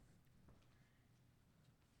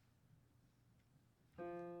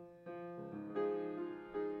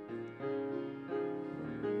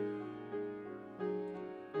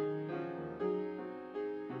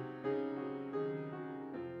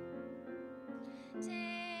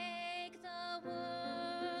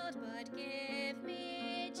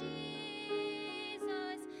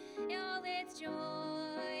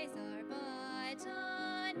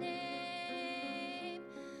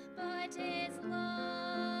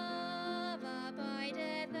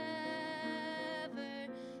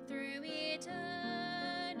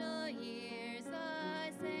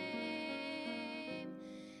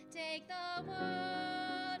the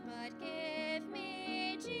world, but give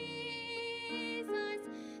me Jesus,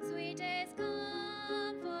 sweetest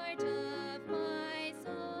comfort of my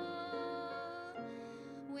soul.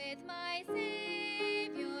 With my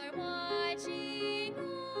Savior watching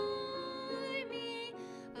o'er me,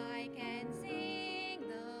 I can sing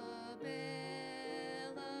the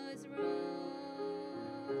billows roll.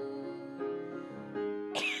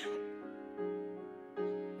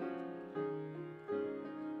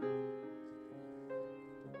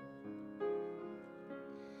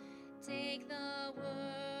 Take the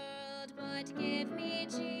world, but give me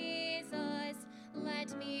Jesus.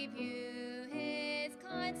 Let me view his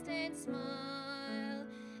constant smile.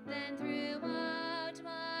 Then throughout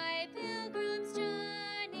my pilgrim's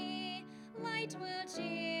journey, light will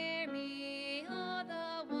cheer me all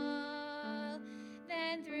the while.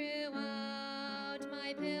 Then throughout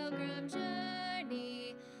my pilgrim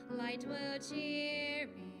journey, light will cheer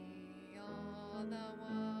me all the while.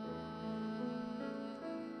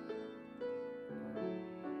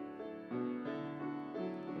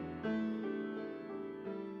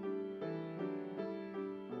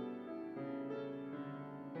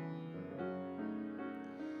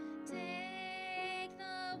 Take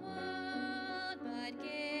the world, but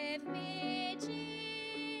give me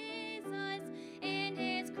Jesus. In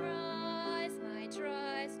his cross my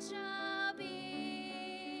trust shall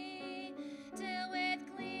be, till with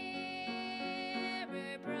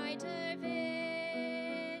clearer, brighter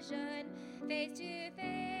vision, face to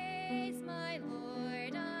face my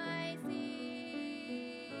Lord I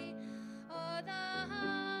see. Oh, the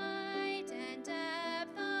height and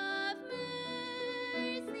depth of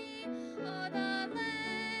mercy, oh, the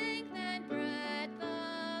length and breadth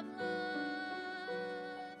of love,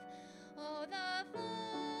 oh, the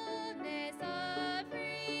fullness of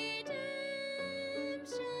redemption,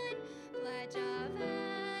 pledge of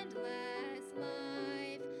endless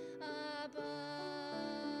life above.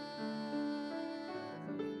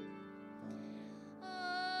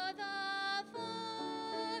 Oh, the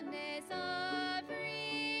fullness of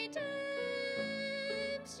redemption,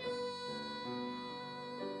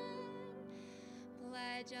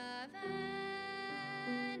 pledge of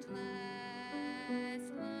endless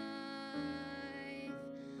life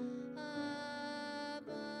above.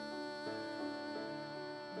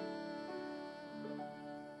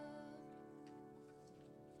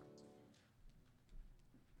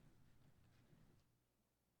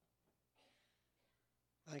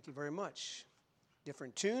 Thank you very much.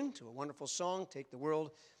 Different tune to a wonderful song, Take the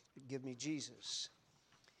World, but Give Me Jesus.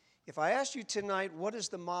 If I asked you tonight, what is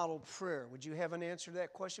the model prayer? Would you have an answer to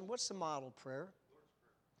that question? What's the model prayer?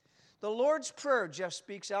 The Lord's Prayer. Jeff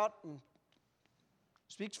speaks out and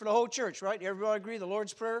speaks for the whole church, right? Everybody agree the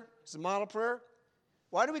Lord's Prayer is the model prayer?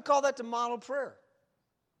 Why do we call that the model prayer?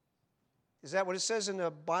 Is that what it says in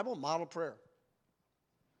the Bible? Model prayer.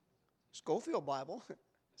 Schofield Bible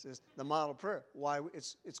says the model prayer. Why?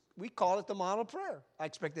 We call it the model prayer. I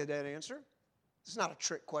expected that answer. It's not a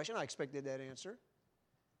trick question. I expected that answer.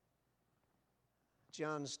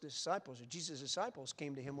 John's disciples, or Jesus' disciples,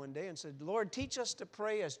 came to him one day and said, Lord, teach us to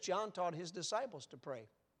pray as John taught his disciples to pray.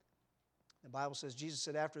 The Bible says, Jesus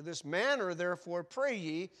said, after this manner, therefore, pray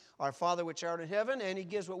ye, our Father which art in heaven, and he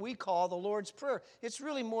gives what we call the Lord's Prayer. It's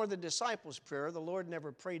really more the disciples' prayer. The Lord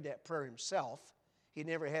never prayed that prayer himself. He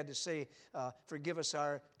never had to say, forgive us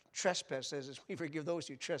our trespasses as we forgive those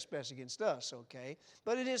who trespass against us, okay?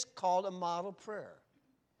 But it is called a model prayer.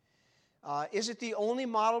 Is it the only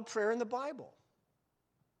model prayer in the Bible?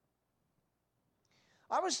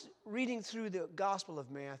 I was reading through the Gospel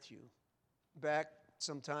of Matthew back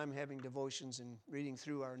sometime, having devotions and reading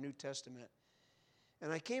through our New Testament.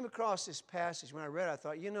 And I came across this passage. When I read it, I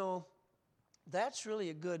thought,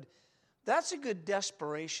 that's a good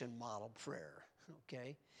desperation model prayer,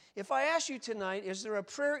 okay? If I ask you tonight, is there a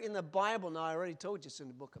prayer in the Bible? Now, I already told you it's in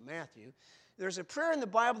the book of Matthew. There's a prayer in the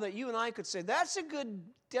Bible that you and I could say, that's a good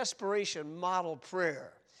desperation model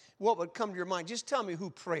prayer. What would come to your mind? Just tell me who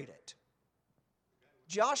prayed it.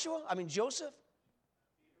 Joseph?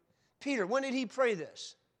 Peter. When did he pray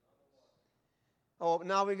this? Oh,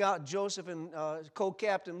 now we got Joseph and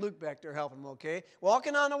co-captain Luke back there helping him, okay?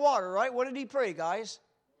 Walking on the water, right? What did he pray, guys?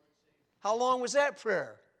 How long was that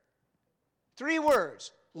prayer? 3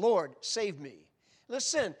 words. Lord, save me.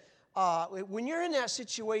 Listen, when you're in that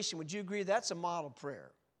situation, would you agree that's a model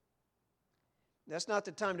prayer? That's not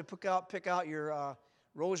the time to pick out your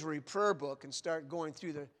rosary prayer book and start going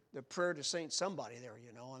through the prayer to Saint somebody there,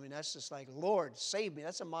 that's just like, Lord, save me.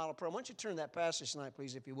 That's a model prayer. Why don't you turn that passage tonight,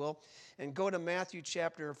 please, if you will, and go to Matthew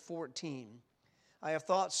chapter 14. I have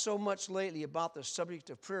thought so much lately about the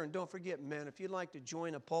subject of prayer. And don't forget, men, if you'd like to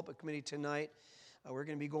join a pulpit committee tonight, we're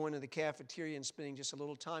going to be going to the cafeteria and spending just a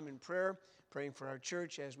little time in prayer, praying for our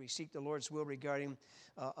church as we seek the Lord's will regarding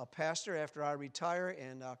a pastor after I retire.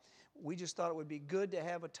 And we just thought it would be good to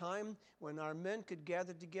have a time when our men could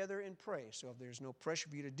gather together and pray. So if there's no pressure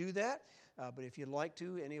for you to do that, but if you'd like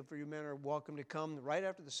to, any of you men are welcome to come right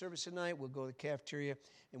after the service tonight. We'll go to the cafeteria,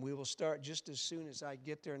 and we will start just as soon as I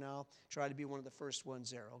get there, and I'll try to be one of the first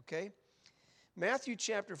ones there, okay? Matthew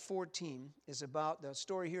chapter 14 is about, the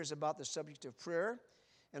story here is about the subject of prayer,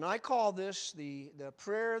 and I call this the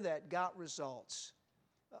prayer that got results,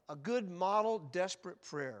 a good model, desperate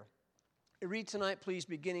prayer. Read tonight, please,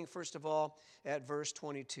 beginning first of all at verse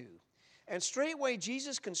 22. And straightway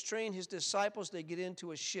Jesus constrained his disciples to get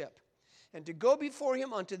into a ship, and to go before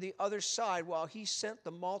him unto the other side while he sent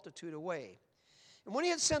the multitude away. And when he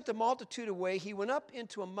had sent the multitude away, he went up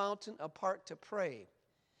into a mountain apart to pray.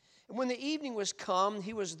 And when the evening was come,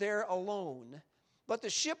 he was there alone. But the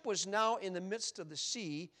ship was now in the midst of the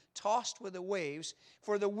sea, tossed with the waves,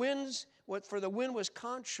 for the wind was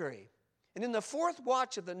contrary. And in the fourth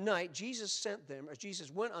watch of the night, Jesus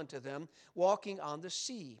went unto them, walking on the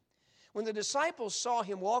sea. When the disciples saw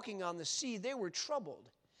him walking on the sea, they were troubled,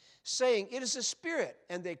 saying, It is a spirit,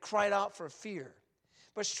 and they cried out for fear.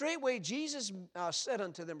 But straightway Jesus said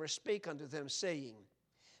unto them, or spake unto them, saying,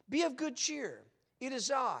 Be of good cheer, it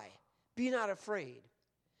is I, be not afraid.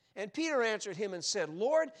 And Peter answered him and said,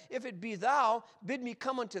 Lord, if it be thou, bid me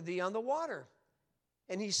come unto thee on the water.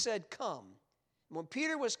 And he said, Come. And when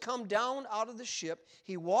Peter was come down out of the ship,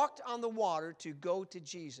 he walked on the water to go to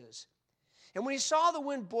Jesus. And when he saw the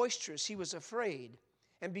wind boisterous, he was afraid.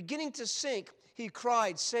 And beginning to sink, he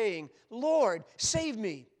cried, saying, Lord, save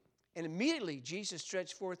me. And immediately Jesus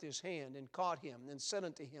stretched forth his hand and caught him, and said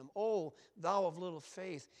unto him, O thou of little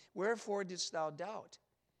faith, wherefore didst thou doubt?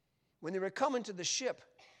 When they were come into the ship,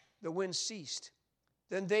 the wind ceased.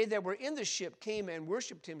 Then they that were in the ship came and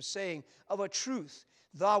worshipped him, saying, Of a truth,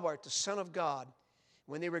 thou art the Son of God.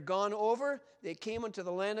 When they were gone over, they came unto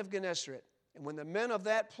the land of Gennesaret. And when the men of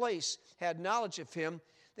that place had knowledge of him,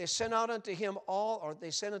 they sent unto him all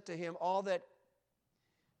that.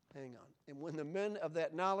 Hang on. And when the men of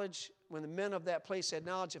that place had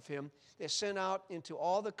knowledge of him, they sent out into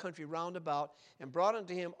all the country round about, and brought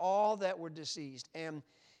unto him all that were diseased, and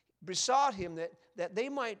besought him that they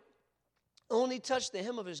might only touch the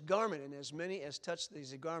hem of his garment, and as many as touched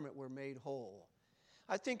his garment were made whole.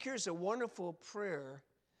 I think here's a wonderful prayer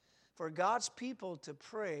for God's people to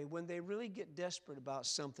pray when they really get desperate about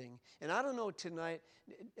something. And I don't know tonight,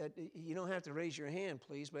 you don't have to raise your hand,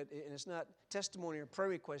 please, and it's not testimony or prayer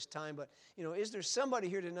request time, but, is there somebody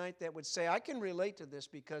here tonight that would say, I can relate to this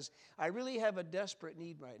because I really have a desperate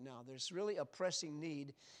need right now. There's really a pressing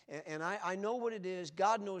need, and I know what it is.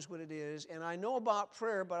 God knows what it is, and I know about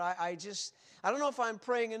prayer, but I don't know if I'm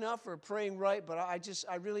praying enough or praying right, but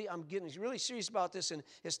I'm getting really serious about this, and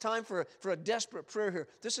it's time for a desperate prayer here.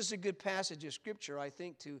 This is a good passage of Scripture, I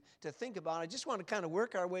think, to think about. I just want to kind of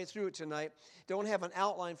work our way through it tonight. Don't have an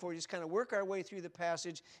outline for you. Just kind of work our way through the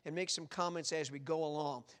passage and make some comments as we go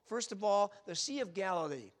along. First of all, the Sea of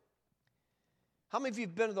Galilee. How many of you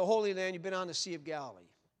have been to the Holy Land? You've been on the Sea of Galilee?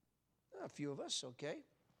 A few of us, okay.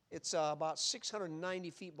 It's about 690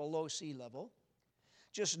 feet below sea level.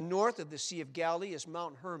 Just north of the Sea of Galilee is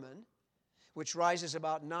Mount Hermon, which rises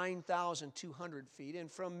about 9,200 feet. And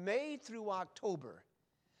from May through October,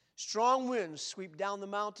 strong winds sweep down the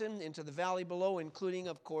mountain into the valley below, including,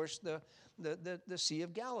 of course, the Sea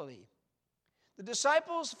of Galilee. The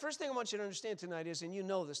disciples, the first thing I want you to understand tonight is, and you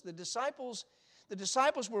know this, the disciples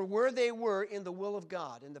were where they were in the will of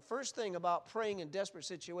God. And the first thing about praying in desperate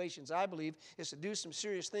situations, I believe, is to do some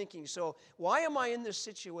serious thinking. So why am I in this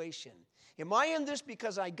situation? Am I in this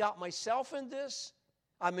because I got myself in this?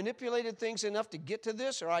 I manipulated things enough to get to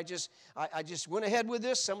this, or I just went ahead with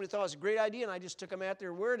this. Somebody thought it was a great idea, and I just took them at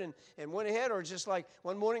their word and went ahead. Or just like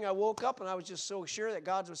one morning I woke up, and I was just so sure that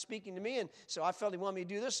God was speaking to me, and so I felt He wanted me to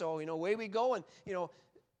do this, so, away we go. And,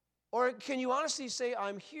 or can you honestly say,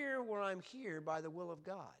 I'm here where I'm here by the will of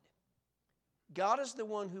God? God is the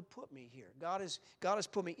one who put me here. God has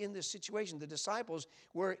put me in this situation. The disciples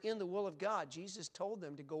were in the will of God. Jesus told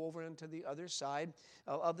them to go over into the other side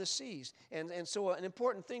of the seas. And so an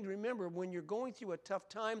important thing to remember, when you're going through a tough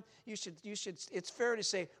time, it's fair to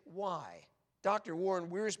say, why? Dr. Warren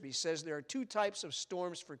Wiersbe says there are two types of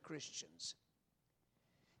storms for Christians.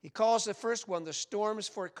 He calls the first one the storms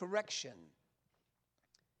for correction.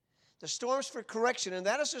 The storms for correction, and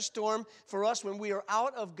that is a storm for us when we are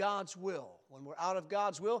out of God's will. When we're out of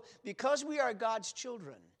God's will, because we are God's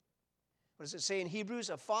children. What does it say in Hebrews?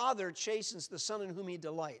 A father chastens the son in whom he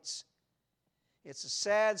delights. It's a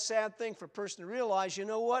sad, sad thing for a person to realize, you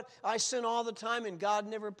know what? I sin all the time and God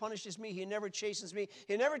never punishes me. He never chastens me.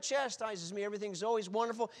 He never chastises me. Everything's always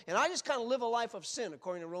wonderful. And I just kind of live a life of sin,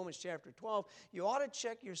 according to Romans chapter 12. You ought to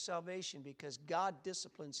check your salvation because God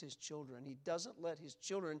disciplines His children. He doesn't let His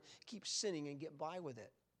children keep sinning and get by with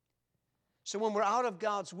it. So when we're out of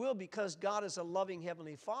God's will, because God is a loving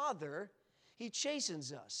Heavenly Father, He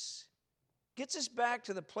chastens us. Gets us back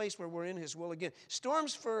to the place where we're in His will again.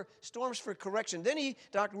 Storms for correction. Then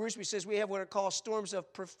Dr. Wiersbe says we have what are called storms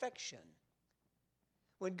of perfection.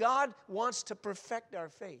 When God wants to perfect our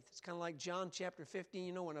faith. It's kind of like John chapter 15,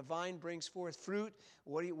 you know, when a vine brings forth fruit,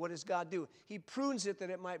 what does God do? He prunes it that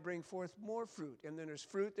it might bring forth more fruit. And then there's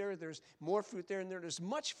fruit there, there's more fruit there, and there's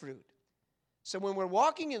much fruit. So when we're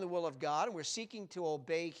walking in the will of God and we're seeking to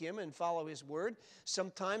obey Him and follow His word,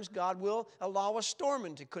 sometimes God will allow a storm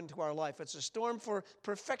into our life. It's a storm for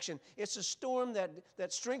perfection. It's a storm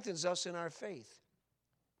that strengthens us in our faith.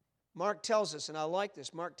 Mark tells us, and I like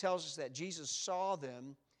this, Mark tells us that Jesus saw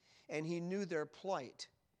them and He knew their plight.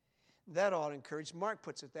 That ought to encourage. Mark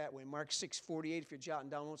puts it that way. Mark 6:48, if you're jotting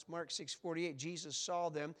down notes, Mark 6:48, Jesus saw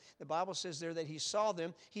them. The Bible says there that He saw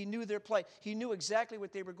them. He knew their plight. He knew exactly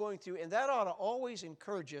what they were going through. And that ought to always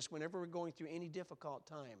encourage us whenever we're going through any difficult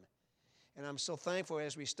time. And I'm so thankful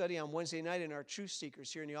as we study on Wednesday night in our Truth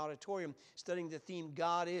Seekers here in the auditorium, studying the theme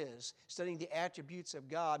God is, studying the attributes of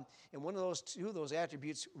God. And two of those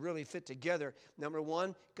attributes really fit together. Number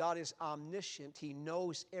one, God is omniscient. He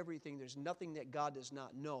knows everything. There's nothing that God does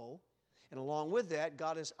not know. And along with that,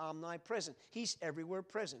 God is omnipresent. He's everywhere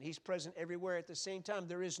present. He's present everywhere at the same time.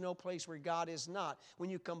 There is no place where God is not. When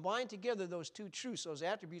you combine together those two truths, those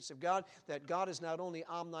attributes of God, that God is not only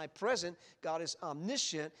omnipresent, God is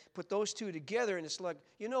omniscient, put those two together and it's like,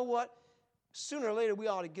 you know what? Sooner or later we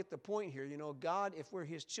ought to get the point here. You know, God, if we're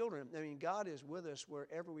His children, I mean, God is with us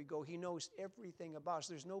wherever we go. He knows everything about us.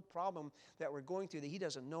 There's no problem that we're going through that He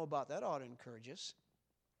doesn't know about. That ought to encourage us.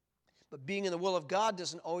 But being in the will of God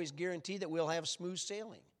doesn't always guarantee that we'll have smooth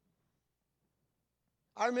sailing.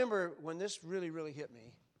 I remember when this really, really hit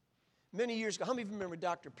me. Many years ago, how many of you remember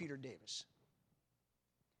Dr. Peter Davis?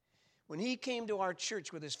 When he came to our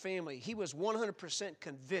church with his family, he was 100%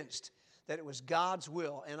 convinced that it was God's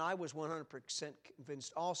will, and I was 100%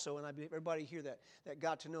 convinced also, and I believe everybody here that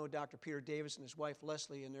got to know Dr. Peter Davis and his wife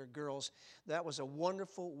Leslie and their girls, that was a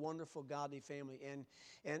wonderful, wonderful, godly family.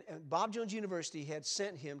 And Bob Jones University had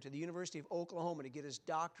sent him to the University of Oklahoma to get his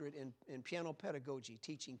doctorate in piano pedagogy,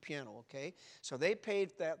 teaching piano, okay? So they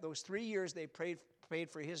paid those 3 years, they paid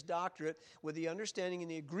for his doctorate with the understanding and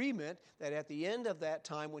the agreement that at the end of that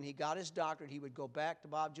time when he got his doctorate, he would go back to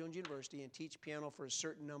Bob Jones University and teach piano for a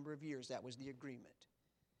certain number of years. That was the agreement.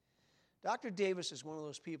 Dr. Davis is one of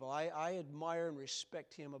those people. I admire and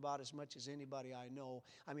respect him about as much as anybody I know.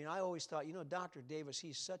 I mean, I always thought, you know, Dr. Davis,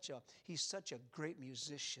 he's such a great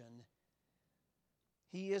musician.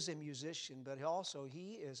 He is a musician, but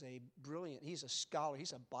he is he's a scholar.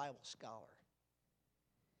 He's a Bible scholar.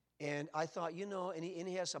 And I thought, you know, and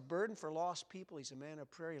he has a burden for lost people. He's a man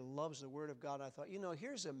of prayer. He loves the Word of God. I thought, you know,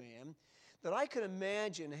 here's a man that I could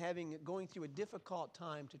imagine going through a difficult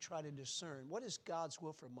time to try to discern what is God's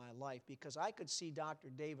will for my life, because I could see Dr.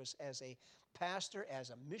 Davis as a pastor,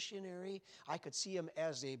 as a missionary. I could see him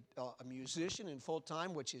as a musician in full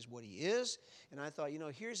time, which is what he is. And I thought, you know,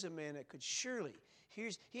 here's a man that could surely,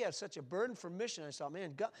 he had such a burden for mission. I thought,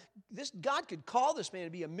 man, God could call this man to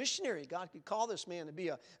be a missionary. God could call this man to be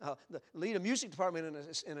lead a music department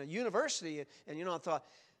in a university. And you know, I thought,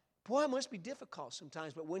 boy, it must be difficult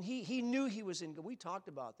sometimes. But when he knew he was we talked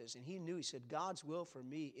about this, and he knew, he said, God's will for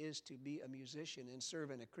me is to be a musician and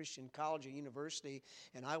serve in a Christian college or university,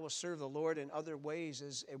 and I will serve the Lord in other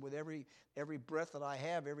ways with every breath that I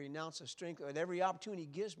have, every ounce of strength, and every opportunity He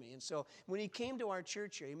gives me. And so when he came to our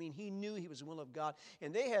church here, I mean, he knew he was the will of God,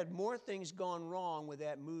 and they had more things gone wrong with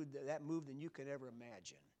that move than you could ever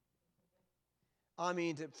imagine. I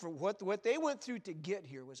mean, for what they went through to get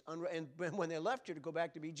here was unreal. And when they left here to go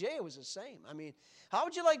back to BJ, it was the same. I mean, how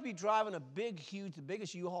would you like to be driving the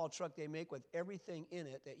biggest U-Haul truck they make with everything in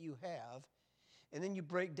it that you have, and then you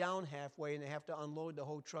break down halfway and they have to unload the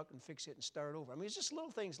whole truck and fix it and start over? I mean, it's just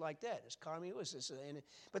little things like that.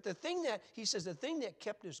 But the thing that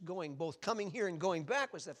kept us going, both coming here and going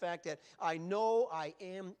back, was the fact that I know I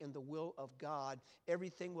am in the will of God.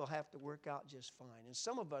 Everything will have to work out just fine. And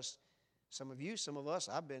some of us, some of you, some of us,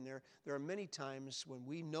 I've been there. There are many times when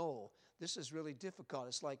we know this is really difficult.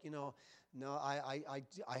 It's like, you know, no, I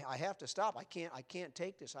have to stop. I can't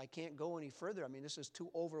take this. I can't go any further. I mean, this is too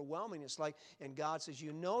overwhelming. It's like, and God says,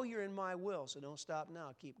 you know you're in my will, so don't stop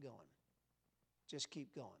now. Keep going. Just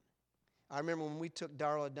keep going. I remember when we took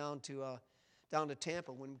Darla down to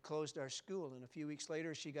Tampa when we closed our school, and a few weeks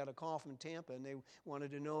later she got a call from Tampa, and they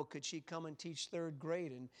wanted to know could she come and teach third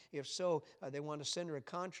grade, and if so, they wanted to send her a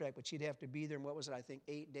contract, but she'd have to be there in,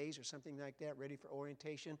 8 days or something like that, ready for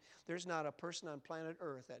orientation. There's not a person on planet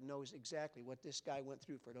Earth that knows exactly what this guy went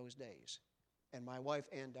through for those days, and my wife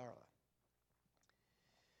and Darla.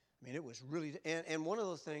 I mean, it was really, and one of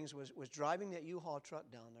the things was driving that U-Haul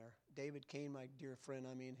truck down there. David Kane, my dear friend,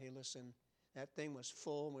 I mean, hey, listen, that thing was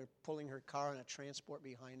full, and we were pulling her car and a transport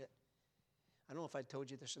behind it. I don't know if I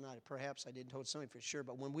told you this or not. Perhaps I didn't tell somebody for sure,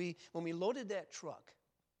 but when we loaded that truck,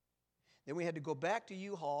 then we had to go back to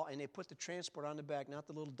U-Haul, and they put the transport on the back, not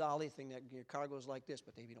the little dolly thing that your car goes like this,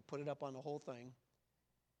 but they put it up on the whole thing.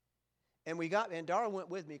 And Darla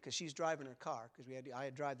went with me because she's driving her car, because I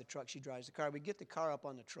had drive the truck, she drives the car. We get the car up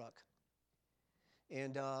on the truck,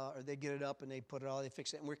 and or they get it up and they put it all, they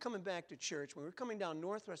fix it. And we're coming back to church. When we're coming down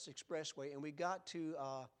Northwest Expressway, and we got to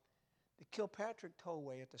the Kilpatrick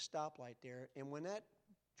Tollway at the stoplight there, and when that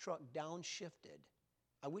truck downshifted,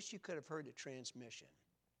 I wish you could have heard the transmission.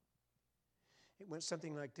 It went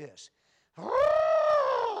something like this.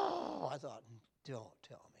 I thought, don't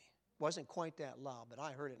tell me. It wasn't quite that loud, but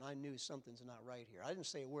I heard it, and I knew something's not right here. I didn't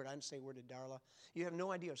say a word. I didn't say a word to Darla. You have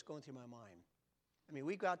no idea what's going through my mind. I mean,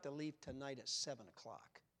 we got to leave tonight at 7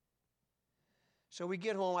 o'clock. So we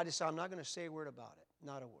get home. I decided I'm not going to say a word about it.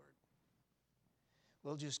 Not a word.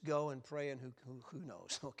 We'll just go and pray, and who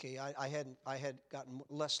knows? Okay, I had gotten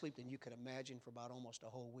less sleep than you could imagine for about almost a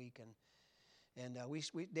whole week, and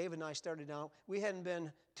David and I started down. We hadn't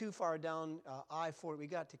been too far down I-40. We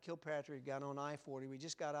got to Kilpatrick, got on I-40. We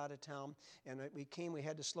just got out of town, and we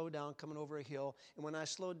had to slow down coming over a hill. And when I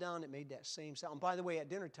slowed down, it made that same sound. And by the way, at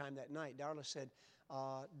dinner time that night, Darla said,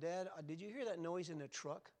 Dad, did you hear that noise in the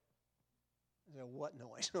truck? I said, what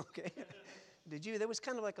noise? Okay. Did you? That was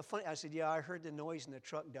kind of like a funny. I said, yeah, I heard the noise in the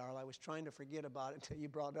truck, Darla. I was trying to forget about it until you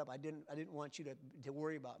brought it up. I didn't want you to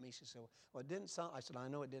worry about me. She said, well, it didn't sound. I said, I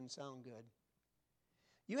know it didn't sound good.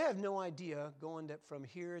 You have no idea going from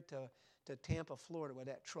here to Tampa, Florida with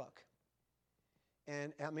that truck.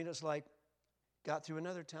 And I mean, it's like, got through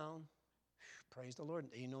another town. Praise the Lord.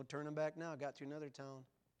 Ain't no turning back now. Got through another town.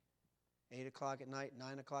 8 o'clock at night,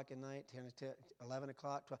 9 o'clock at night, 11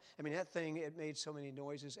 o'clock, 12. I mean, that thing, it made so many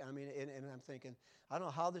noises. I mean, and I'm thinking, I don't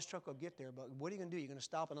know how this truck will get there, but what are you going to do? You're going to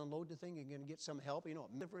stop and unload the thing? You're going to get some help? You know,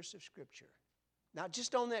 a verse of Scripture. Not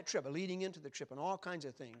just on that trip, but leading into the trip, and all kinds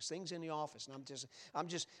of things in the office.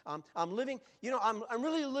 And I'm living, you know, I'm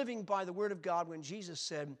really living by the Word of God when Jesus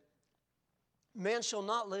said, man shall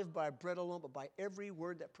not live by bread alone, but by every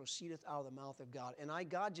word that proceedeth out of the mouth of God. And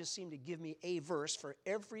God just seemed to give me a verse for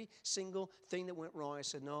every single thing that went wrong. I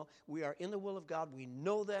said, no, we are in the will of God. We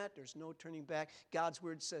know that. There's no turning back. God's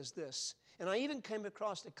Word says this. And I even came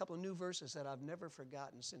across a couple of new verses that I've never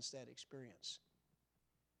forgotten since that experience.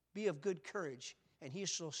 Be of good courage, and He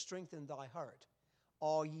shall strengthen thy heart,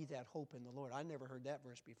 all ye that hope in the Lord. I never heard that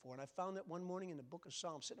verse before. And I found that one morning in the book of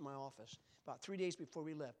Psalms, sitting in my office, about 3 days before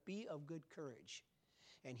we left. Be of good courage,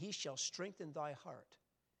 and He shall strengthen thy heart,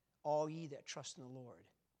 all ye that trust in the Lord.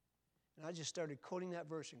 And I just started quoting that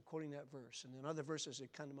verse, and then other verses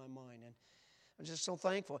had come to my mind. And I'm just so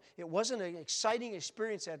thankful. It wasn't an exciting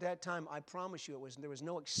experience at that time, I promise you. There was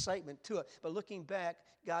no excitement to it. But looking back,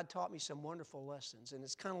 God taught me some wonderful lessons. And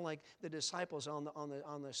it's kind of like the disciples on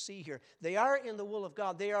the sea here. They are in the will of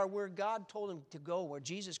God. They are where God told them to go, where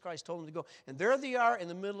Jesus Christ told them to go. And there they are in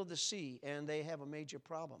the middle of the sea, and they have a major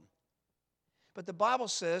problem. But the Bible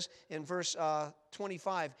says in verse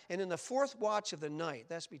 25, and in the fourth watch of the night,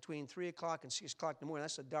 that's between 3 o'clock and 6 o'clock in the morning,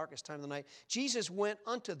 that's the darkest time of the night, Jesus went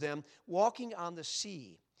unto them walking on the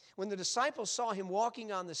sea. When the disciples saw Him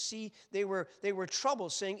walking on the sea, they were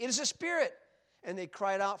troubled, saying, it is a spirit. And they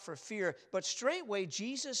cried out for fear. But straightway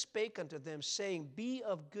Jesus spake unto them, saying, be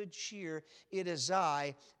of good cheer, it is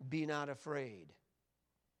I, be not afraid.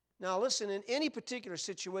 Now listen, in any particular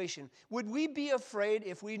situation, would we be afraid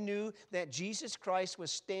if we knew that Jesus Christ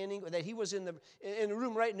was standing, or that He was in the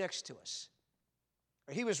room right next to us?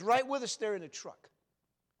 Or He was right with us there in the truck.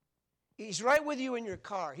 He's right with you in your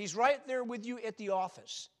car. He's right there with you at the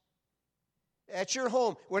office, at your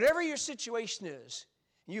home. Whatever your situation is,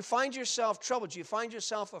 you find yourself troubled, you find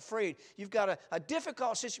yourself afraid, you've got a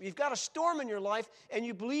difficult situation, you've got a storm in your life, and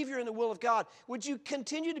you believe you're in the will of God, would you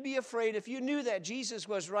continue to be afraid if you knew that Jesus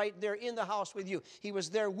was right there in the house with you? He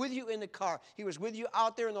was there with you in the car. He was with you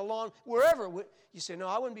out there in the lawn, wherever. You say, no,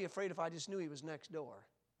 I wouldn't be afraid if I just knew He was next door.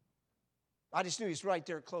 I just knew He's right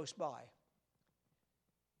there close by.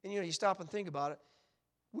 And you stop and think about it.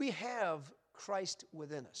 We have Christ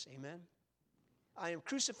within us, amen? I am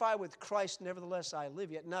crucified with Christ, nevertheless I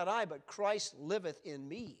live, yet not I, but Christ liveth in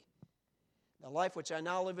me. The life which I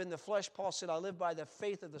now live in the flesh, Paul said, I live by the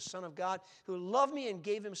faith of the Son of God, who loved me and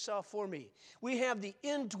gave himself for me. We have the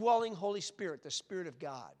indwelling Holy Spirit, the Spirit of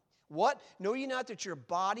God. What? Know ye not that your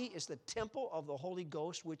body is the temple of the Holy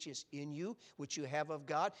Ghost, which is in you, which you have of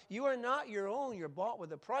God? You are not your own, you're bought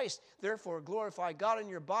with a price. Therefore glorify God in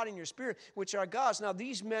your body and your spirit, which are God's. Now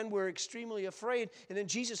these men were extremely afraid, and then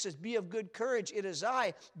Jesus says, be of good courage, it is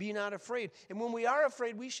I, be not afraid. And when we are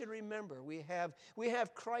afraid, we should remember we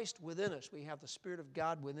have Christ within us. We have the Spirit of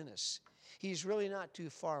God within us. He's really not too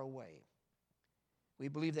far away. We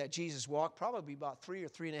believe that Jesus walked probably about 3 or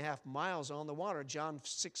 3.5 miles on the water. John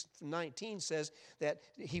 6:19 says that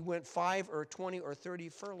he went 5 or 20 or 30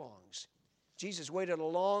 furlongs. Jesus waited a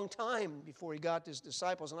long time before he got to his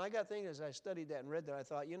disciples. And I got thinking as I studied that and read that, I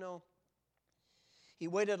thought, he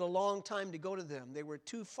waited a long time to go to them. They were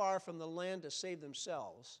too far from the land to save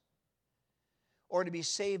themselves or to be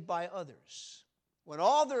saved by others. When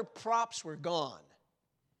all their props were gone,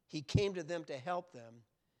 he came to them to help them,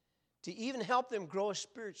 to even help them grow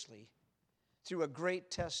spiritually through a great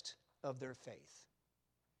test of their faith.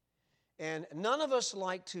 And none of us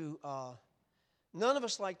like to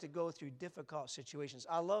go through difficult situations.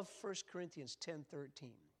 I love 1 Corinthians 10:13.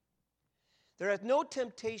 There hath no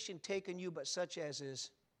temptation taken you but such as is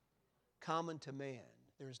common to man.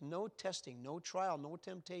 There is no testing, no trial, no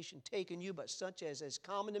temptation taken you but such as is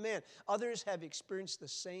common to man. Others have experienced the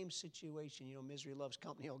same situation. Misery loves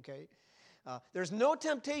company, okay? There's no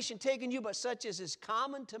temptation taken you but such as is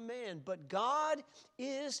common to man. But God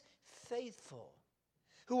is faithful,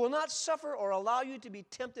 who will not suffer or allow you to be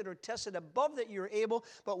tempted or tested above that you are able,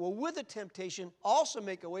 but will with the temptation also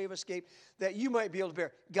make a way of escape that you might be able to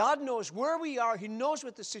bear. God knows where we are. He knows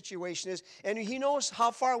what the situation is, and He knows how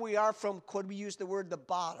far we are from, could we use the word, the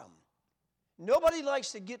bottom. Nobody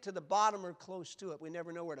likes to get to the bottom or close to it. We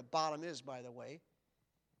never know where the bottom is, by the way.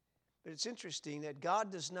 But it's interesting that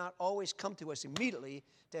God does not always come to us immediately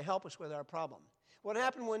to help us with our problem. What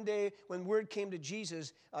happened one day when word came to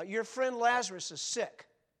Jesus, your friend Lazarus is sick.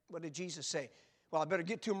 What did Jesus say? Well, I better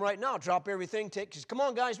get to him right now, drop everything, come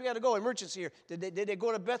on guys, we got to go, emergency here. Did they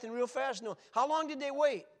go to Bethany real fast? No. How long did they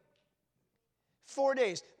wait? 4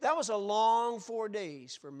 days. That was a long 4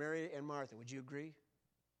 days for Mary and Martha. Would you agree?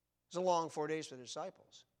 It was a long 4 days for the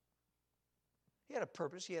disciples. He had a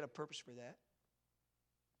purpose. He had a purpose for that.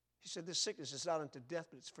 He said, this sickness is not unto death,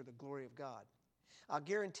 but it's for the glory of God. I'll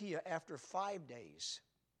guarantee you, after 5 days,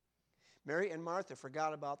 Mary and Martha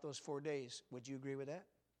forgot about those 4 days. Would you agree with that?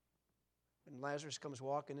 And Lazarus comes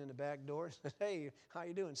walking in the back door and says, hey, how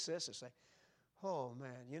you doing, sis? It's like, oh,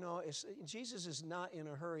 man, Jesus is not in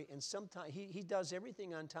a hurry. And sometimes he does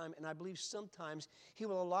everything on time. And I believe sometimes He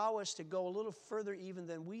will allow us to go a little further even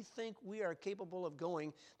than we think we are capable of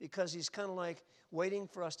going, because He's kind of like waiting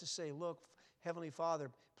for us to say, look, Heavenly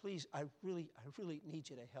Father, please, I really need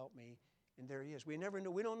you to help me. And there He is. We never know.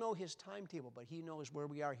 We don't know His timetable, but He knows where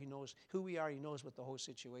we are. He knows who we are. He knows what the whole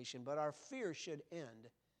situation. But our fear should end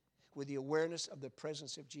with the awareness of the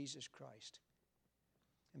presence of Jesus Christ.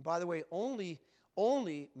 And by the way,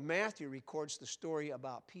 only Matthew records the story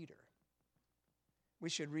about Peter. We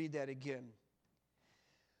should read that again.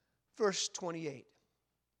 Verse 28.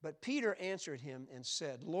 But Peter answered Him and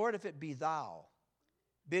said, Lord, if it be Thou,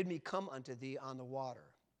 bid me come unto Thee on the water.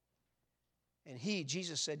 And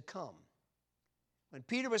Jesus said, come. When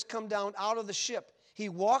Peter was come down out of the ship, he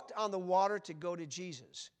walked on the water to go to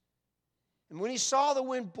Jesus. And when he saw the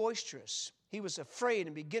wind boisterous, he was afraid,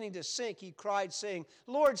 and beginning to sink, he cried, saying,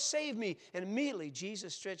 Lord, save me. And immediately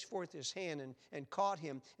Jesus stretched forth His hand and caught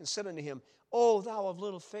him and said unto him, O thou of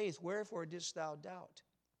little faith, wherefore didst thou doubt?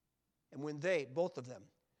 And when they, both of them,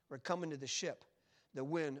 were come into the ship, the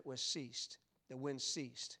wind ceased. The wind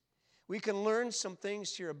ceased. We can learn some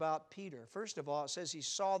things here about Peter. First of all, it says he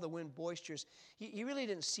saw the wind boisterous. He really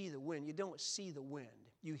didn't see the wind. You don't see the wind.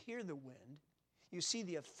 You hear the wind. You see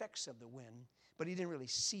the effects of the wind, but he didn't really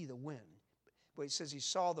see the wind. But it says he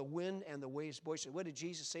saw the wind and the waves boisterous. What did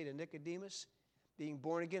Jesus say to Nicodemus? Being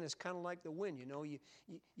born again is kind of like the wind.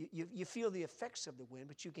 You feel the effects of the wind,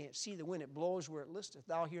 but you can't see the wind. It blows where it listeth.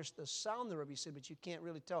 Thou hearest the sound thereof, he said, but you can't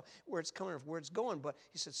really tell where it's coming or where it's going. But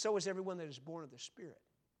he said, so is everyone that is born of the Spirit.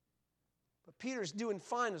 But Peter's doing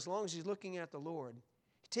fine as long as he's looking at the Lord.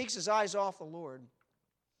 He takes his eyes off the Lord.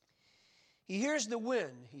 He hears the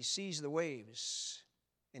wind. He sees the waves,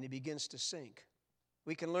 and he begins to sink.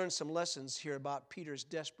 We can learn some lessons here about Peter's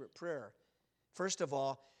desperate prayer. First of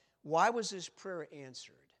all, why was his prayer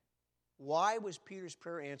answered? Why was Peter's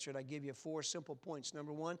prayer answered? I give you 4 simple points.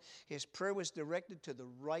 Number 1, his prayer was directed to the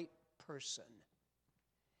right person.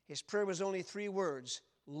 His prayer was only 3 words: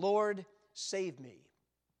 Lord, save me.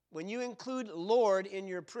 When you include Lord in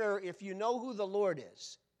your prayer, if you know who the Lord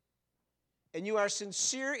is, and you are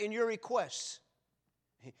sincere in your requests,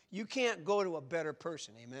 you can't go to a better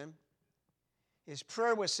person. Amen? His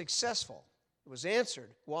prayer was successful. It was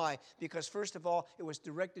answered. Why? Because first of all, it was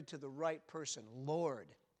directed to the right person. Lord,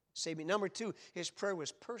 save me. Number 2, his prayer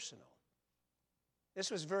was personal. This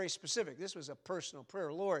was very specific. This was a personal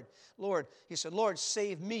prayer. Lord, he said, Lord,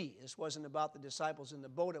 save me. This wasn't about the disciples in the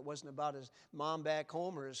boat. It wasn't about his mom back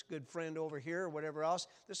home or his good friend over here or whatever else.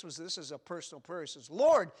 This is a personal prayer. He says,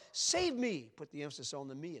 Lord, save me. Put the emphasis on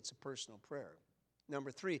the me. It's a personal prayer. Number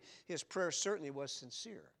 3, his prayer certainly was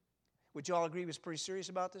sincere. Would you all agree he was pretty serious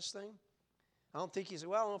about this thing? I don't think he said,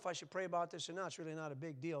 well, I don't know if I should pray about this or not. It's really not a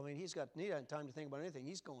big deal. I mean, he hadn't time to think about anything.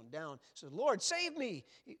 He's going down. He said, Lord, save me.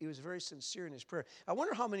 He was very sincere in his prayer. I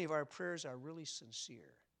wonder how many of our prayers are really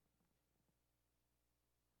sincere.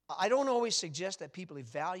 I don't always suggest that people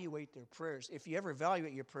evaluate their prayers. If you ever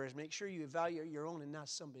evaluate your prayers, make sure you evaluate your own and not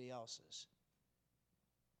somebody else's.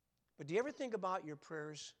 But do you ever think about your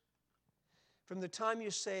prayers from the time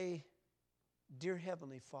you say, Dear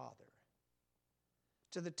Heavenly Father,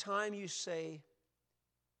 to the time you say,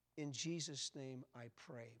 in Jesus' name I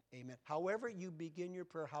pray, amen. However you begin your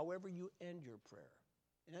prayer, however you end your prayer.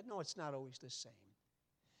 And I know it's not always the same.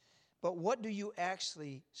 But what do you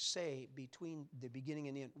actually say between the beginning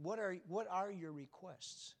and the end? What are your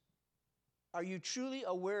requests? Are you truly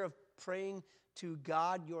aware of praying to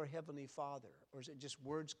God, your Heavenly Father? Or is it just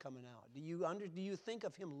words coming out? Do you think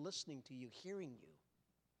of Him listening to you, hearing you?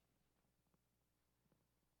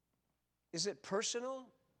 Is it personal?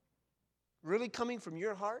 Really coming from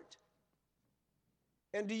your heart?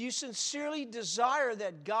 And do you sincerely desire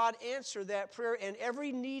that God answer that prayer and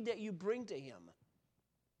every need that you bring to Him?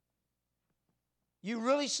 You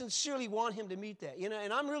really sincerely want Him to meet that.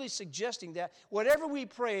 And I'm really suggesting that whatever we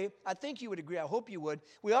pray, I think you would agree, I hope you would,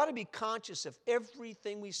 we ought to be conscious of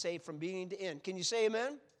everything we say from beginning to end. Can you say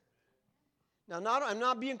amen? Now, I'm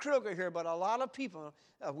not being critical here, but a lot of people,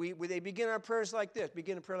 they begin our prayers like this,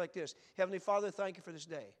 begin a prayer like this. Heavenly Father, thank you for this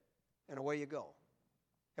day. And away you go.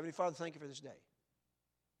 Heavenly Father, thank you for this day.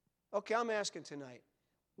 Okay, I'm asking tonight,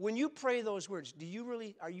 when you pray those words,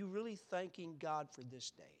 are you really thanking God for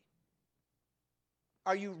this day?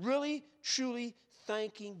 Are you really, truly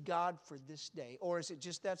thanking God for this day? Or is it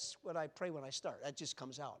just that's what I pray when I start? That just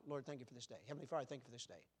comes out. Lord, thank you for this day. Heavenly Father, thank you for this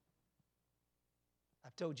day.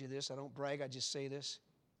 I've told you this. I don't brag. I just say this.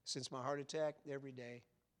 Since my heart attack, every day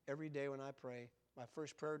when I pray, my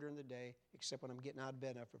first prayer during the day, except when I'm getting out of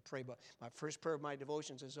bed, I have to pray, but my first prayer of my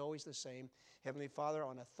devotions is always the same. Heavenly Father, I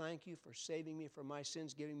want to thank you for saving me from my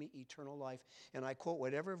sins, giving me eternal life. And I quote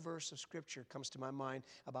whatever verse of Scripture comes to my mind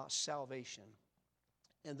about salvation.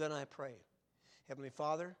 And then I pray. Heavenly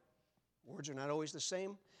Father, words are not always the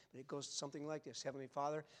same, but it goes something like this. Heavenly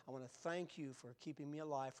Father, I want to thank you for keeping me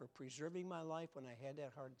alive, for preserving my life when I had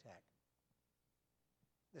that heart attack.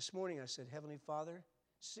 This morning I said, Heavenly Father,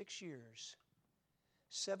 6 years,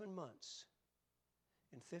 7 months,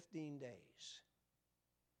 and 15 days.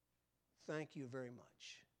 Thank you very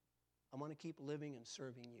much. I want to keep living and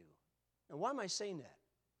serving you. Now, why am I saying that?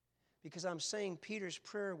 Because I'm saying Peter's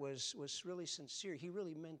prayer was really sincere. He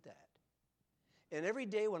really meant that. And every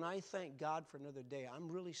day when I thank God for another day,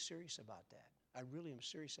 I'm really serious about that. I really am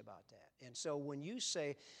serious about that. And so when you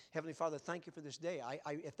say, Heavenly Father, thank you for this day,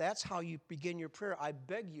 if that's how you begin your prayer, I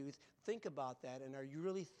beg you, think about that. And are you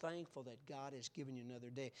really thankful that God has given you another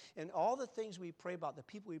day? And all the things we pray about, the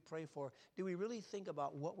people we pray for, do we really think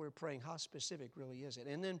about what we're praying? How specific really is it?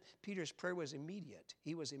 And then Peter's prayer was immediate.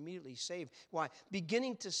 He was immediately saved. Why?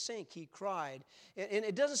 Beginning to sink, he cried. And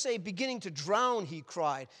it doesn't say beginning to drown, he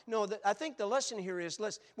cried. No, I think the lesson here is,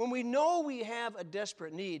 when we know we have a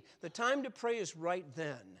desperate need, the time to pray is right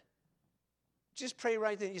then. Just pray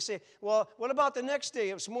right then. You say, well, what about the next day?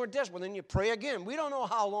 It's more desperate. Well, then you pray again. We don't know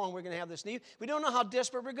how long we're going to have this need. We don't know how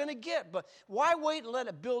desperate we're going to get. But why wait and let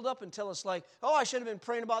it build up until it's like, oh, I should have been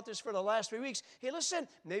praying about this for the last 3 weeks. Hey, listen,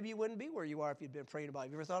 maybe you wouldn't be where you are if you'd been praying about it.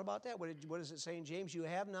 Have you ever thought about that? What does it say in James? You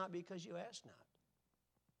have not because you ask not.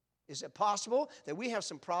 Is it possible that we have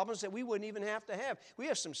some problems that we wouldn't even have to have? We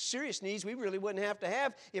have some serious needs we really wouldn't have to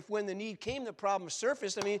have if when the need came, the problem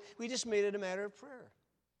surfaced. I mean, we just made it a matter of prayer.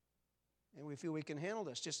 And we feel we can handle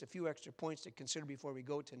this. Just a few extra points to consider before we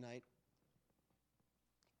go tonight.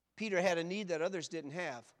 Peter had a need that others didn't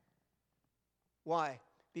have. Why?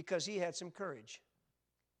 Because he had some courage.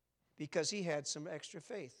 Because he had some extra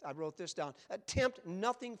faith. I wrote this down. Attempt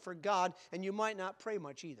nothing for God, and you might not pray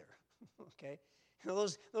much either. Okay? You know,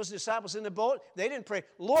 those disciples in the boat, they didn't pray,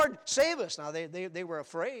 Lord, save us. Now, they were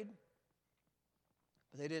afraid.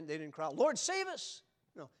 But They didn't cry, Lord, save us.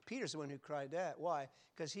 No, Peter's the one who cried that. Why?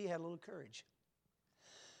 Because he had a little courage.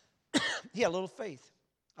 He had a little faith.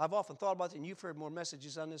 I've often thought about it, and you've heard more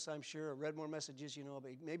messages on this, I'm sure, or read more messages,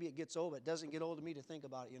 but maybe it gets old, but it doesn't get old to me to think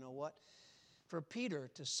about it. You know what? For Peter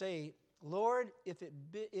to say, Lord, if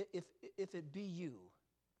it be you,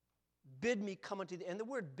 bid me come unto thee. And the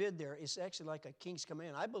word bid there is actually like a king's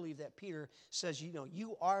command. I believe that Peter says,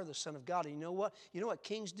 you are the Son of God. And you know what? You know what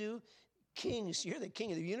kings do? Kings, you're the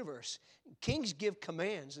king of the universe. Kings give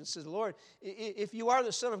commands and says, Lord, if you are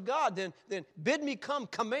the Son of God, then bid me come,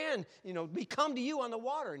 command, me come to you on the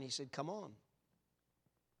water. And he said, come on.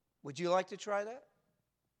 Would you like to try that?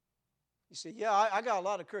 You say, yeah, I got a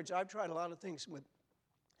lot of courage. I've tried a lot of things.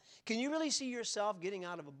 Can you really see yourself getting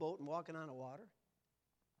out of a boat and walking on the water?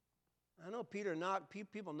 I know people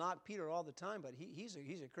knock Peter all the time, but he's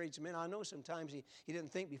a courageous man. I know sometimes he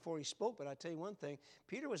didn't think before he spoke, but I tell you one thing,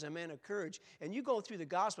 Peter was a man of courage. And you go through the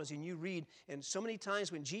Gospels and you read, and so many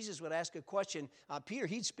times when Jesus would ask a question, Peter,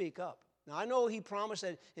 he'd speak up. Now, I know he promised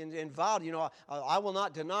that and vowed, I will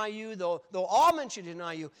not deny you, though all men should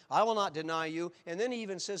deny you, I will not deny you. And then he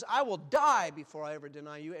even says, I will die before I ever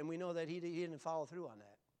deny you. And we know that he didn't follow through on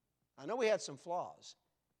that. I know he had some flaws.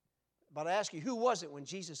 But I ask you, who was it when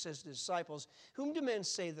Jesus says to the disciples, whom do men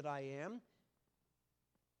say that I am?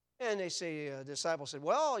 And they say, the disciples said,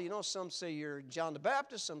 well, some say you're John the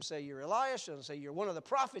Baptist, some say you're Elias, some say you're one of the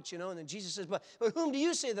prophets, And then Jesus says, but whom do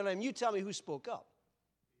you say that I am? You tell me who spoke up.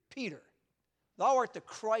 Peter, thou art the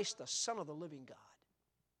Christ, the Son of the living God.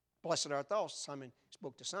 Blessed art thou, Simon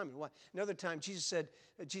spoke to Simon. Why? Another time, Jesus says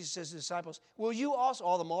to the disciples, will you also,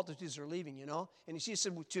 all the multitudes are leaving, And Jesus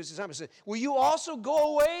said to his disciples, will you also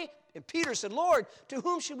go away? And Peter said, Lord, to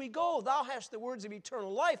whom should we go? Thou hast the words of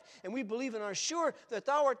eternal life, and we believe and are sure that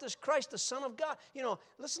thou art this Christ, the Son of God.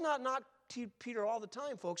 Let's not knock Peter all the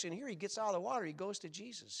time, folks. And here he gets out of the water, he goes to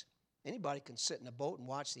Jesus. Anybody can sit in a boat and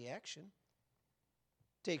watch the action.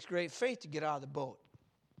 It takes great faith to get out of the boat,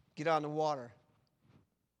 get out in the water.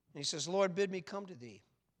 And he says, Lord, bid me come to thee.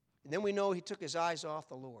 And then we know he took his eyes off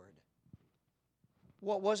the Lord.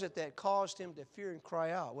 What was it that caused him to fear and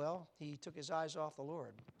cry out? Well, he took his eyes off the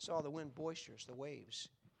Lord. Saw the wind boisterous, the waves.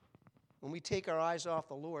 When we take our eyes off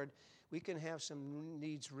the Lord, we can have some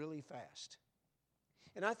needs really fast.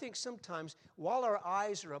 And I think sometimes while our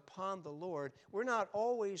eyes are upon the Lord, we're not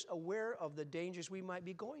always aware of the dangers we might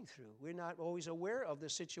be going through. We're not always aware of the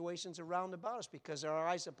situations around about us because our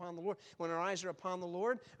eyes are upon the Lord. When our eyes are upon the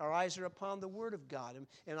Lord, our eyes are upon the Word of God.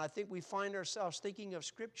 And I think we find ourselves thinking of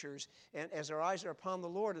Scriptures, and as our eyes are upon the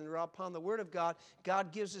Lord and they're upon the Word of God,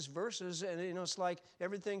 God gives us verses, and it's like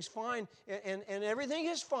everything's fine, and everything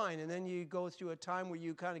is fine. And then you go through a time where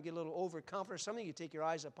you kind of get a little overconfident or something. You take your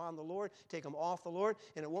eyes upon the Lord, take them off the Lord,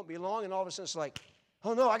 and it won't be long, and all of a sudden it's like,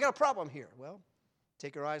 oh no, I got a problem here. Well,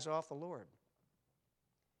 take your eyes off the Lord.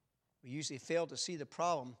 We usually fail to see the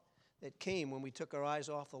problem that came when we took our eyes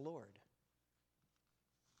off the Lord.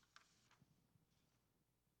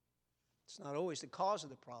 It's not always the cause of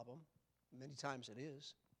the problem. Many times it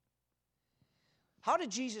is. How did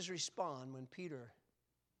Jesus respond when Peter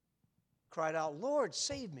cried out, Lord,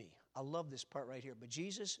 save me? I love this part right here. But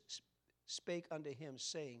Jesus spake unto him,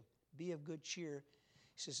 saying, be of good cheer.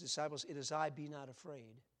 He says to the disciples, it is I, be not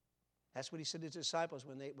afraid. That's what he said to the disciples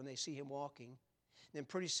when they see him walking. And then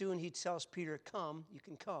pretty soon he tells Peter, come, you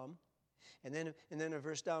can come. And then a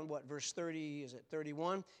verse down, verse 30, is it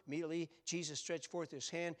 31? Immediately Jesus stretched forth his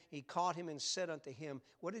hand. He caught him and said unto him,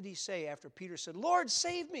 what did he say after Peter said, Lord,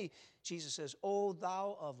 save me? Jesus says, O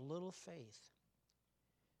thou of little faith,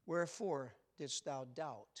 wherefore didst thou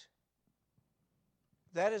doubt?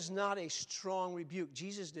 That is not a strong rebuke.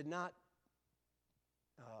 Jesus did not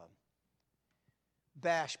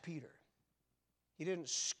bash Peter. He didn't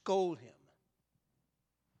scold him.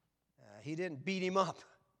 He didn't beat him up.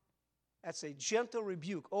 That's a gentle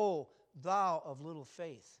rebuke. Oh, thou of little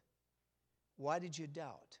faith, why did you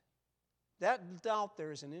doubt? That doubt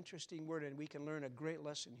there is an interesting word, and we can learn a great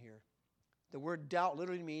lesson here. The word doubt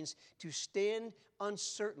literally means to stand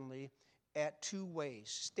uncertainly at two ways.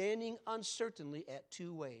 Standing uncertainly at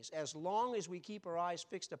two ways. As long as we keep our eyes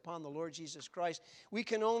fixed upon the Lord Jesus Christ, we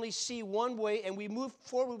can only see one way, and we move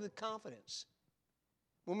forward with confidence.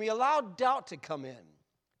 When we allow doubt to come in,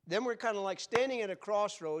 then we're kind of like standing at a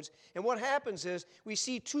crossroads, and what happens is we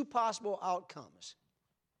see two possible outcomes.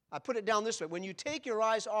 I put it down this way. When you take your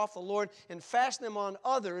eyes off the Lord and fasten them on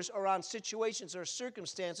others or on situations or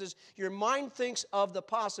circumstances, your mind thinks of the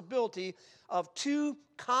possibility of two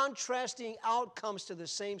contrasting outcomes to the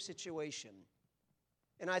same situation.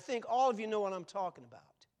 And I think all of you know what I'm talking about.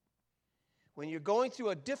 When you're going through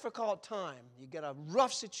a difficult time, you get a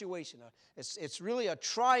rough situation, it's really a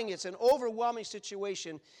trying, it's an overwhelming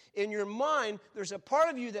situation, in your mind, there's a part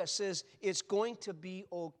of you that says, it's going to be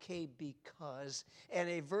okay because, and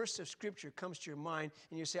a verse of Scripture comes to your mind,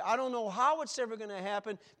 and you say, I don't know how it's ever going to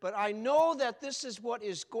happen, but I know that this is what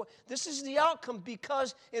is going, this is the outcome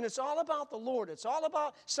because, and it's all about the Lord. It's all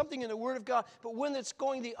about something in the Word of God, but when it's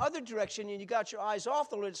going the other direction and you got your eyes off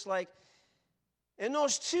the Lord, it's like, and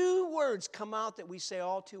those two words come out that we say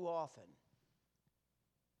all too often.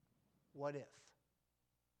 What if?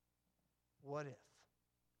 What if?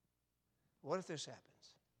 What if this happens?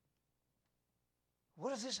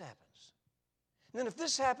 What if this happens? And then if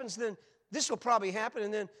this happens, then this will probably happen.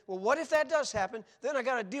 And then, well, what if that does happen? Then I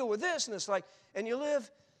got to deal with this. And it's like, and you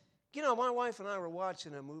live, you know, my wife and I were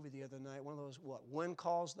watching a movie the other night, one of those, When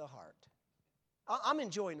Calls the Heart. I'm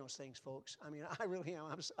enjoying those things, folks. I mean, I really am.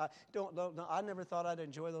 I never thought I'd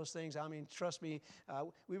enjoy those things. I mean, trust me.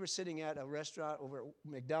 We were sitting at a restaurant over at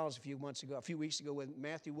McDonald's a few weeks ago with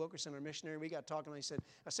Matthew Wilkerson, our missionary. We got talking, and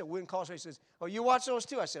I said, When Calls the Heart? He says, oh, you watch those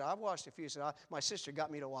too? I said, I've watched a few. He said, my sister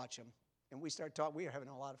got me to watch them. And we started talking. We were having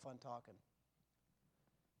a lot of fun talking.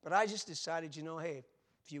 But I just decided, you know, hey,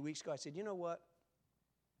 a few weeks ago, I said, you know what?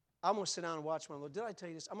 I'm going to sit down and watch one of those. Did I tell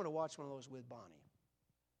you this? I'm going to watch one of those with Bonnie.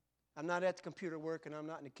 I'm not at the computer working. I'm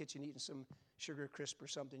not in the kitchen eating some sugar crisp or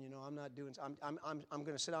something. You know, I'm not doing. I'm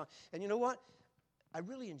going to sit down. And you know what? I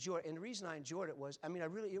really enjoyed it. And the reason I enjoyed it was,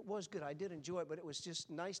 it was good. I did enjoy it, but it was just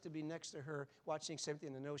nice to be next to her, watching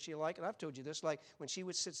something and know she liked it. I've told you this, like when she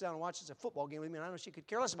would sit down and watch a football game with me, and I know she could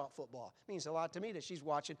care less about football. It means a lot to me that she's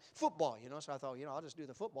watching football, you know. So I thought, you know, I'll just do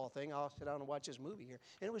the football thing. I'll sit down and watch this movie here.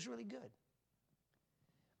 And it was really good.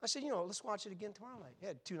 I said, you know, let's watch it again tomorrow night.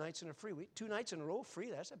 Had 2 nights in a free week. 2 nights in a row free,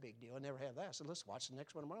 that's a big deal. I never have that. I said, let's watch the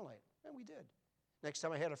next one tomorrow night. And we did. Next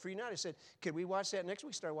time I had a free night, I said, could we watch that next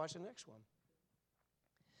week? Start watching the next one.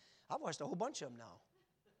 I've watched a whole bunch of them now.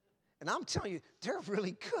 And I'm telling you, they're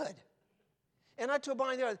really good. And I told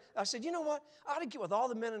Bonnie there, I said, you know what? I ought to get with all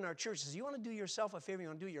the men in our church. I said, you want to do yourself a favor? You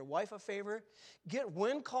want to do your wife a favor? Get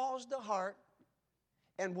When Calls the Heart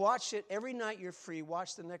and watch it every night you're free.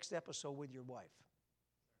 Watch the next episode with your wife.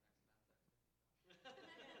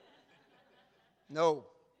 No.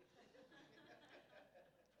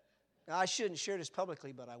 Now, I shouldn't share this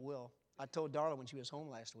publicly, but I will. I told Darla when she was home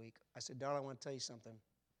last week, I said, Darla, I want to tell you something.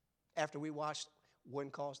 After we watched When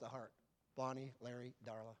Calls the Heart, Bonnie, Larry,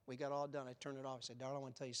 Darla, we got all done. I turned it off. I said, Darla, I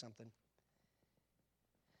want to tell you something.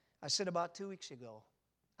 I said about 2 weeks ago,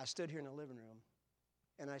 I stood here in the living room,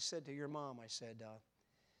 and I said to your mom, I said,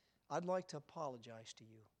 I'd like to apologize to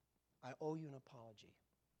you. I owe you an apology.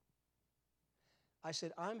 I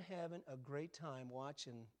said, I'm having a great time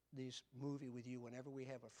watching this movie with you whenever we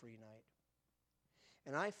have a free night.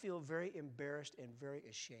 And I feel very embarrassed and very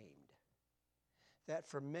ashamed that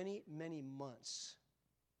for many, many months,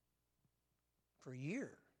 for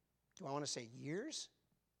years, do I want to say years?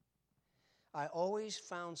 I always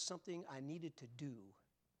found something I needed to do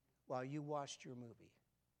while you watched your movie.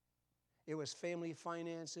 It was family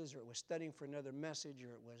finances, or it was studying for another message,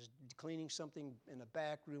 or it was cleaning something in the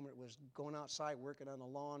back room, or it was going outside working on the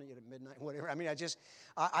lawn at midnight, whatever. I mean, I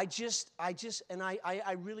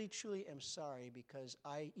really, truly am sorry because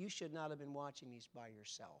you should not have been watching these by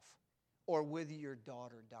yourself or with your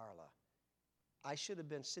daughter, Darla. I should have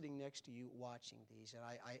been sitting next to you watching these, and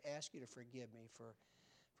I ask you to forgive me for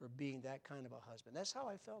being that kind of a husband. That's how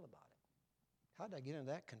I felt about it. How did I get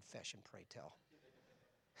into that confession, pray tell?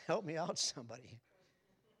 Help me out, somebody.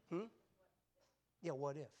 Yeah,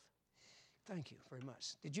 what if? Thank you very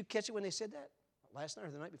much. Did you catch it when they said that? Last night or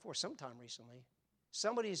the night before? Sometime recently.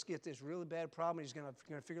 Somebody's got this really bad problem. He's going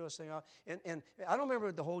to figure this thing out. And I don't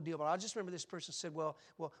remember the whole deal, but I just remember this person said, well,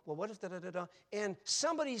 what if da-da-da-da? And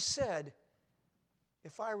somebody said,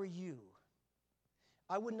 if I were you,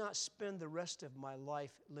 I would not spend the rest of my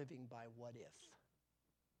life living by what if.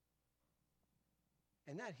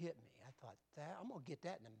 And that hit me. I thought, I'm going to get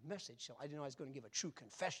that in the message. So I didn't know I was going to give a true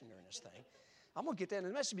confession during this thing. I'm going to get that in the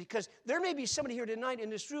message because there may be somebody here tonight in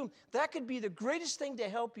this room, that could be the greatest thing to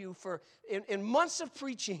help you in months of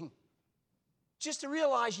preaching. Just to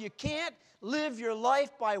realize you can't live your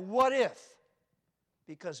life by what if.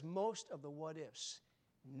 Because most of the what ifs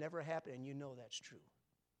never happen, and you know that's true.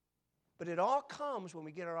 But it all comes when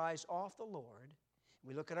we get our eyes off the Lord.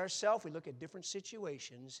 We look at ourselves, we look at different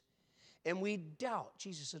situations, and we doubt.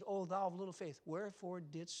 Jesus said, oh, thou of little faith, wherefore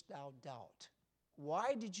didst thou doubt?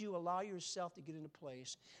 Why did you allow yourself to get in a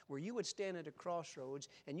place where you would stand at a crossroads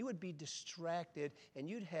and you would be distracted and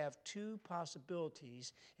you'd have two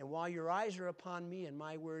possibilities? And while your eyes are upon me and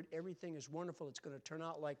my word, everything is wonderful. It's going to turn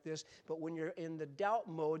out like this. But when you're in the doubt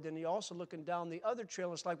mode, then you're also looking down the other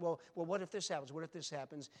trail. It's like, well, what if this happens? What if this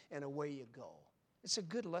happens? And away you go. It's a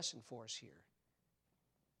good lesson for us here.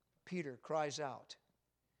 Peter cries out,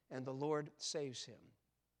 and the Lord saves him.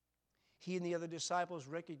 He and the other disciples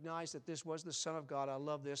recognized that this was the Son of God. I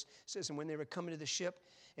love this. It says, and when they were coming to the ship,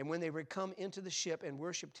 and when they were come into the ship and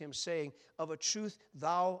worshipped him, saying, of a truth,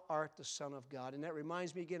 thou art the Son of God. And that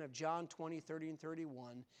reminds me again of John 20, 30, and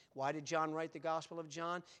 31. Why did John write the Gospel of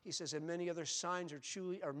John? He says, and many other signs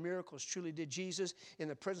or miracles truly did Jesus in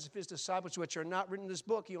the presence of his disciples, which are not written in this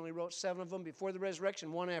book. He only wrote 7 of them before the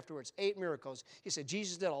resurrection, 1 afterwards. 8 miracles. He said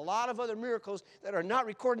Jesus did a lot of other miracles that are not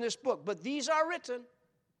recorded in this book, but these are written,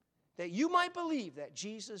 that you might believe that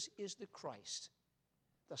Jesus is the Christ,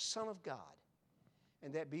 the Son of God,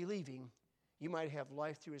 and that believing you might have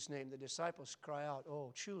life through his name. The disciples cry out,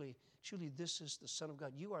 oh, truly, truly, this is the Son of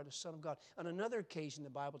God. You are the Son of God. On another occasion, the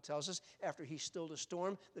Bible tells us, after he stilled a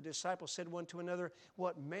storm, the disciples said one to another,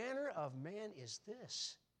 what manner of man is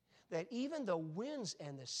this, that even the winds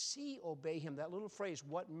and the sea obey him? That little phrase,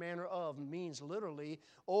 what manner of, means literally,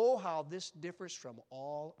 oh, how this differs from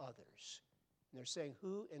all others. And they're saying,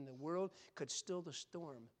 who in the world could still the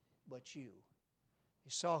storm but you? You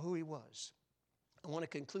saw who he was. I want to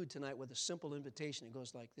conclude tonight with a simple invitation. It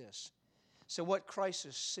goes like this. So what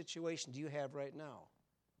crisis situation do you have right now?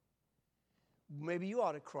 Maybe you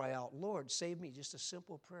ought to cry out, Lord, save me. Just a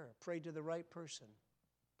simple prayer. Pray to the right person.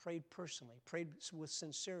 Prayed personally. Prayed with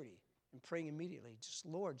sincerity. And praying immediately. Just,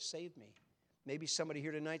 Lord, save me. Maybe somebody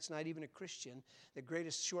here tonight's not even a Christian. The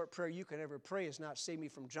greatest short prayer you can ever pray is not save me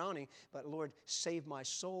from drowning, but Lord, save my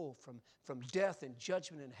soul from death and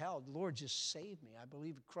judgment and hell. Lord, just save me. I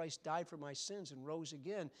believe Christ died for my sins and rose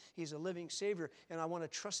again. He's a living Savior, and I want to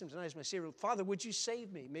trust him tonight as my Savior. Father, would you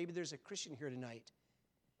save me? Maybe there's a Christian here tonight,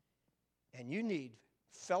 and you need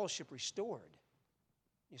fellowship restored.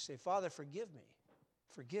 You say, Father, forgive me.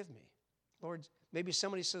 Forgive me. Lord, maybe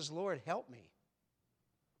somebody says, Lord, help me.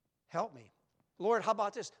 Help me. Lord, how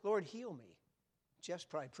about this? Lord, heal me. Jeff's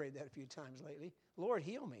probably prayed that a few times lately. Lord,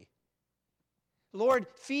 heal me. Lord,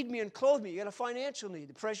 feed me and clothe me. You got a financial need.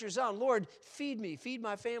 The pressure's on. Lord, feed me, feed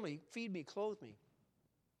my family, feed me, clothe me.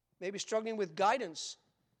 Maybe struggling with guidance,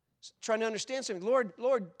 trying to understand something.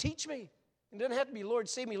 Lord, teach me. It doesn't have to be, Lord,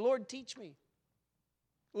 save me. Lord, teach me.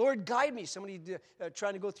 Lord, guide me. Somebody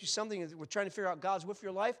trying to go through something, we're trying to figure out God's will for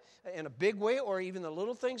your life in a big way or even the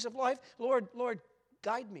little things of life. Lord,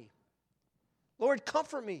 guide me. Lord,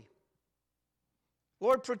 comfort me.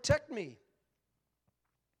 Lord, protect me.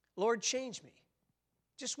 Lord, change me.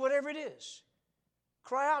 Just whatever it is.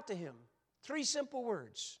 Cry out to him. 3 simple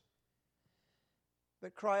words.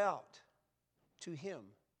 But cry out to him,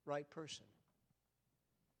 right person.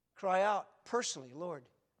 Cry out personally, Lord,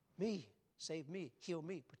 me, save me, heal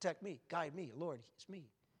me, protect me, guide me. Lord, it's me.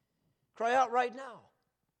 Cry out right now.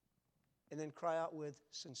 And then cry out with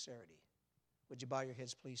sincerity. Would you bow your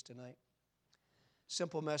heads, please, tonight?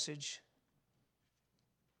 Simple message.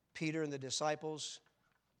 Peter and the disciples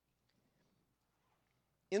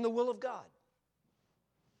in the will of God.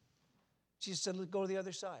 Jesus said, let's go to the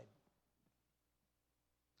other side.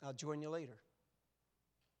 I'll join you later.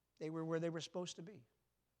 They were where they were supposed to be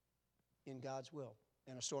in God's will,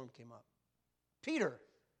 and a storm came up. Peter,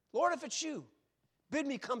 Lord, if it's you, bid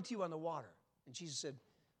me come to you on the water. And Jesus said,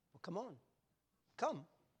 well, come on, come.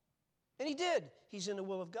 And he did. He's in the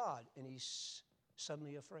will of God, and he's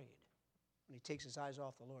suddenly afraid when he takes his eyes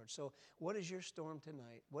off the Lord. So what is your storm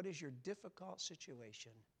tonight? What is your difficult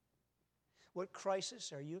situation? What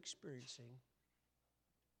crisis are you experiencing?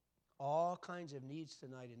 All kinds of needs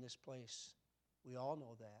tonight in this place. We all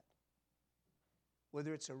know that.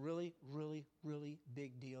 Whether it's a really, really, really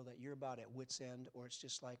big deal that you're about at wit's end, or it's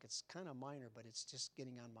just like it's kind of minor, but it's just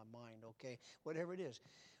getting on my mind, okay? Whatever it is.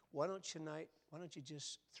 Why don't you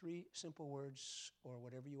just 3 simple words or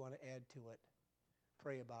whatever you want to add to it,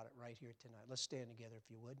 pray about it right here tonight. Let's stand together if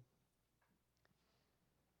you would.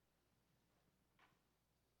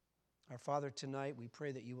 Our Father, tonight we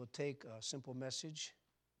pray that you will take a simple message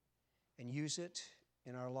and use it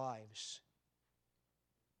in our lives,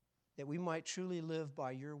 that we might truly live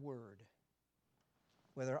by your word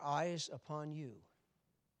with our eyes upon you.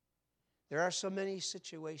 There are so many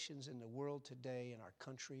situations in the world today, in our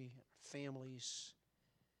country, our families,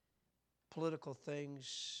 political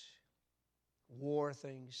things, war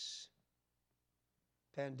things,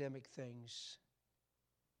 pandemic things,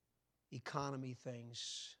 economy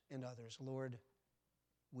things, and others. Lord,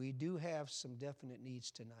 we do have some definite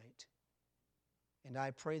needs tonight. And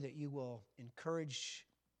I pray that you will encourage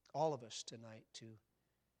all of us tonight to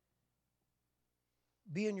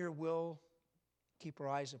be in your will, keep our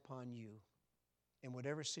eyes upon you, and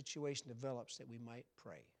whatever situation develops that we might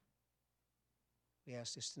pray. We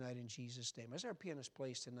ask this tonight in Jesus' name. As our pianist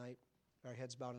plays tonight, our heads bowed.